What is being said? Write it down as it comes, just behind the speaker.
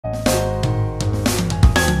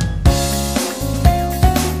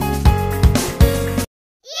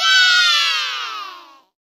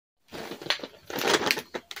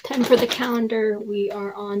for the calendar, we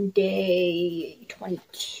are on day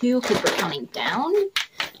 22 because we're counting down.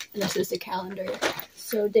 And this is the calendar.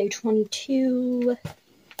 So day 22.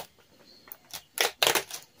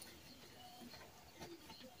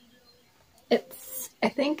 I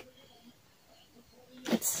think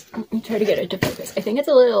it's, let me try to get it to focus. I think it's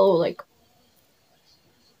a little like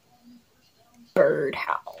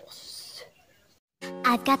birdhouse.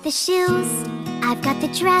 I've got the shoes, I've got the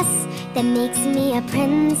dress that makes me a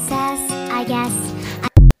princess, I guess.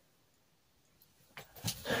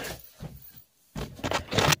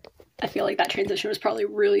 I feel like that transition was probably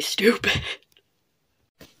really stupid.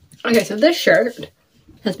 Okay, so this shirt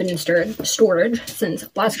has been in storage since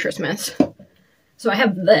last Christmas. So I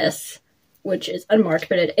have this, which is unmarked,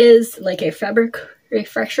 but it is like a fabric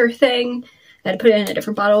refresher thing. I had to put it in a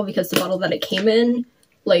different bottle because the bottle that it came in,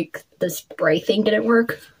 like the spray thing didn't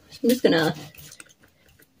work. So I'm just gonna...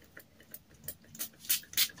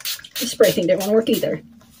 The spray thing didn't want to work either.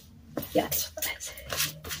 Yes.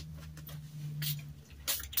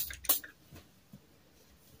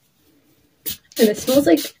 And it smells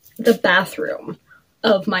like the bathroom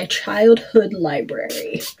of my childhood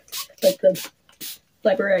library. Like the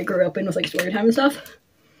library I grew up in with like story time and stuff.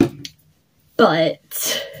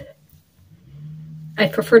 But I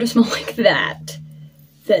prefer to smell like that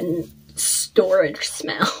than storage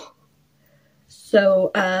smell. So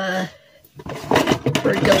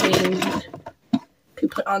we're going to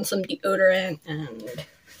put on some deodorant and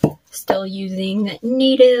still using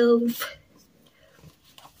native.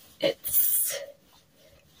 It's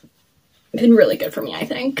been really good for me, I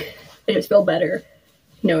think. I just feel better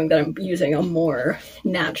knowing that I'm using a more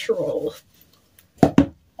natural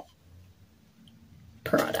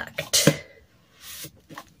product.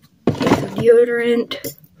 Okay, so deodorant.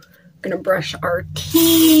 I'm gonna brush our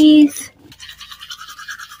teeth.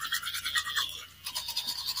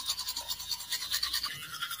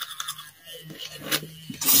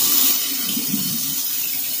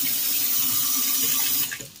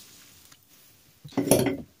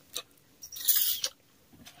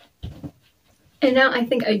 And now I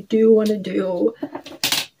think I do want to do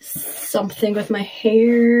something with my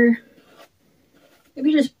hair.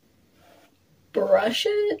 Maybe just brush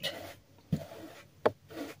it.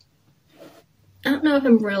 I don't know if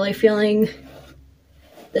I'm really feeling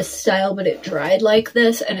this style, but it dried like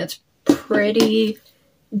this and it's pretty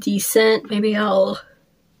decent. Maybe I'll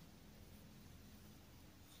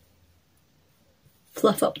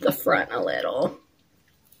fluff up the front a little.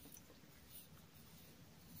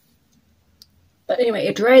 But anyway,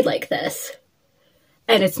 it dried like this,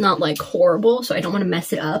 and it's not like horrible, so I don't want to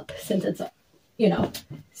mess it up since it's, you know,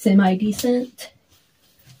 semi-decent.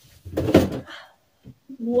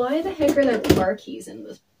 Why the heck are there car keys in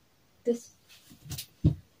this?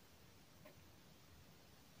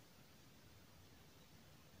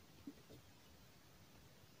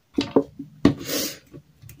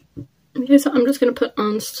 Okay, so I'm just going to put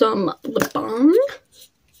on some lip balm.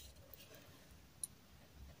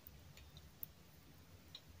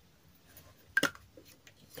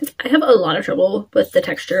 I have a lot of trouble with the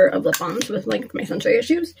texture of lip balms with like my sensory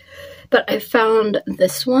issues, but I found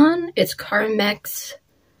this one. It's Carmex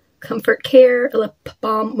Comfort Care lip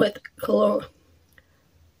balm with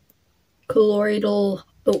colloidal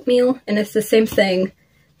oatmeal, and it's the same thing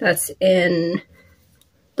that's in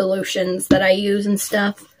the lotions that I use and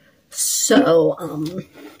stuff. So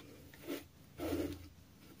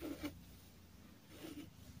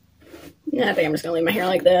yeah, I think I'm just gonna leave my hair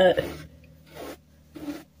like that.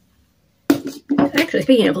 Actually,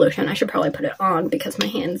 speaking of lotion, I should probably put it on because my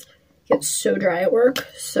hands get so dry at work.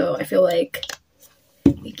 So I feel like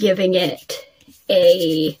giving it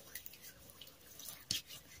a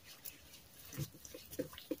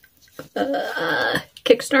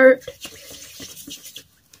kickstart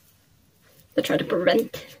to try to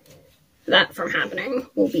prevent that from happening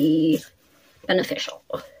will be beneficial.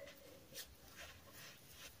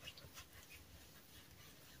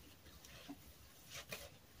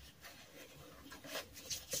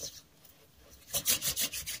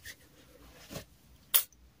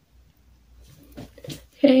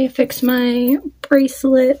 Okay, fix my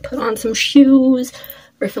bracelet, put on some shoes,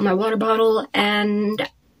 refill my water bottle, and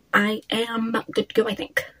I am good to go, I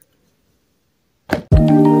think.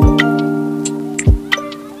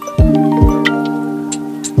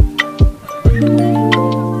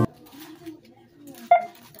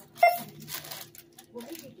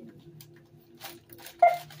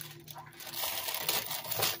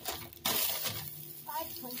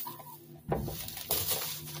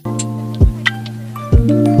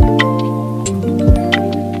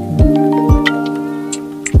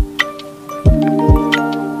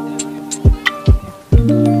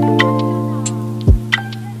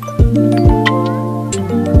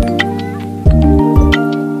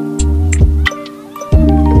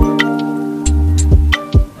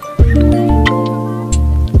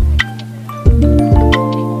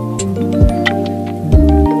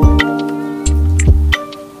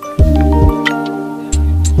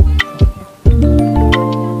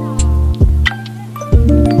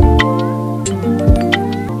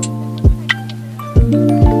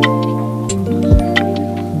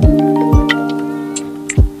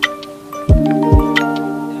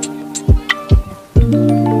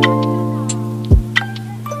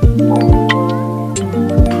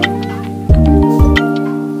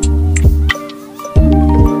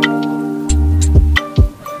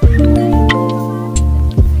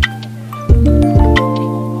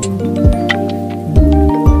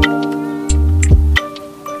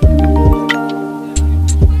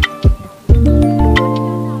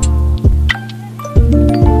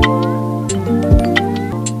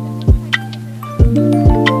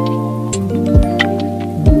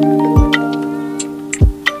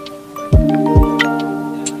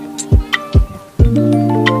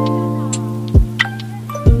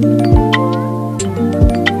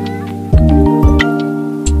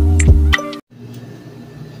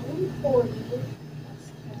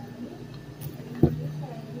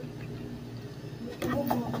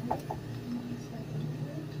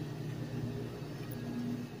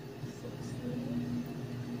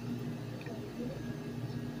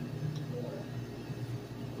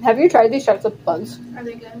 Have you tried these chocolate buns? Are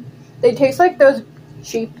they good? They taste like those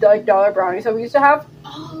cheap, like, dollar brownies that we used to have.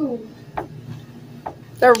 Oh.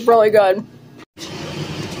 They're really good.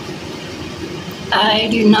 I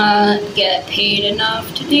do not get paid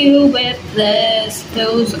enough to deal with this.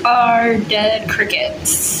 Those are dead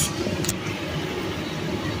crickets.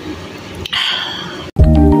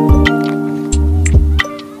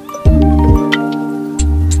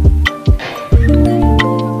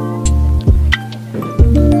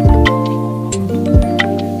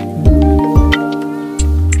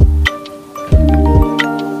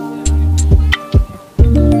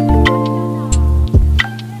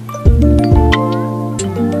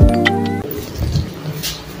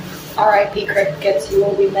 R.I.P. crickets, you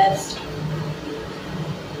will be missed.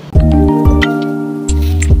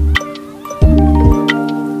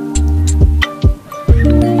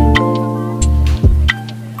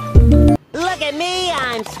 Look at me,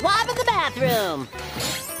 I'm swabbing the bathroom.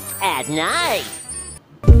 At night.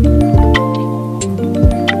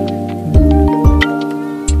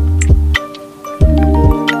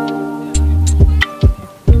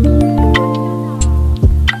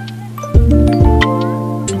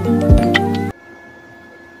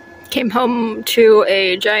 Came home to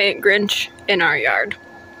a giant Grinch in our yard.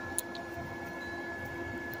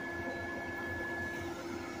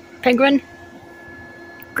 Penguin,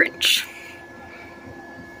 Grinch.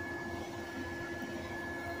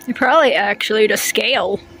 They probably actually to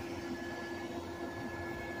scale.